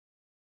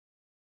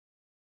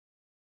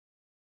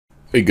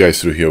Hey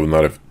guys, through here with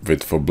another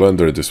vid for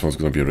Blender. This one's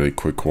going to be a really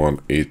quick one.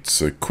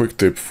 It's a quick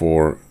tip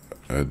for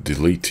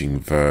deleting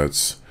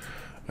verts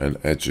and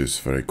edges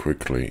very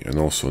quickly, and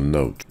also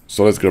node.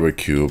 So let's grab a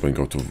cube and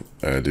go to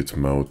edit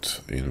mode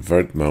in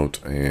vert mode,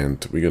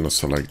 and we're going to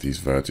select these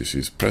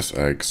vertices, press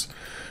X,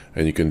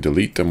 and you can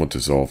delete them or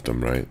dissolve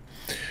them, right?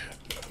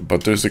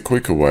 But there's a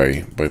quicker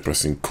way. By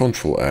pressing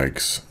Ctrl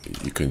X,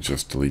 you can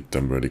just delete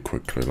them really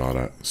quickly like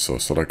that. So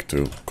select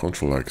two,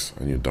 Ctrl X,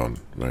 and you're done,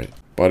 right?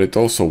 But it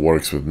also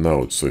works with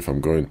nodes. So if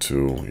I'm going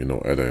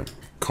to, add a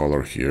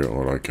color here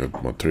or like a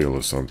material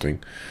or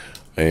something,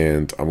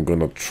 and I'm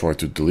gonna try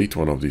to delete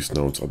one of these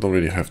nodes, I don't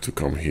really have to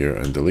come here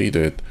and delete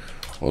it.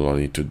 All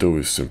I need to do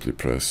is simply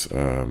press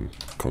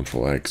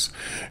Ctrl X.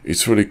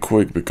 It's really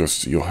quick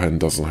because your hand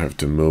doesn't have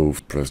to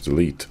move, press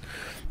delete,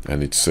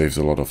 and it saves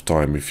a lot of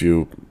time.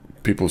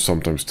 People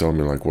sometimes tell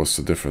me like, what's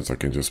the difference? I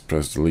can just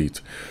press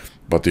delete.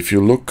 But if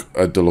you look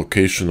at the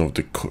location of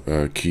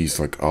the keys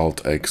like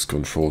Alt X,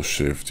 Control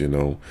Shift,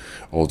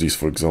 all these,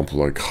 for example,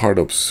 like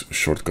Hardop's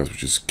shortcut,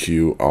 which is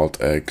Q,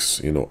 Alt X,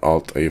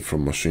 Alt A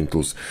from Machine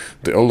Tools,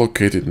 they're all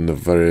located in a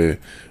very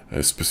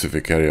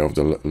specific area of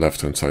the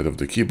left-hand side of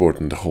the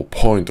keyboard. And the whole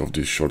point of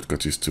this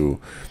shortcut is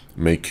to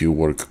make you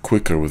work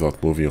quicker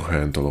without moving your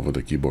hand all over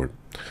the keyboard.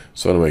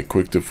 So anyway,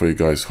 quick tip for you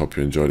guys. Hope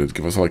you enjoyed it.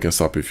 Give us a like and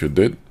sub if you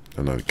did,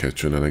 and I'll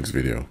catch you in the next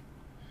video.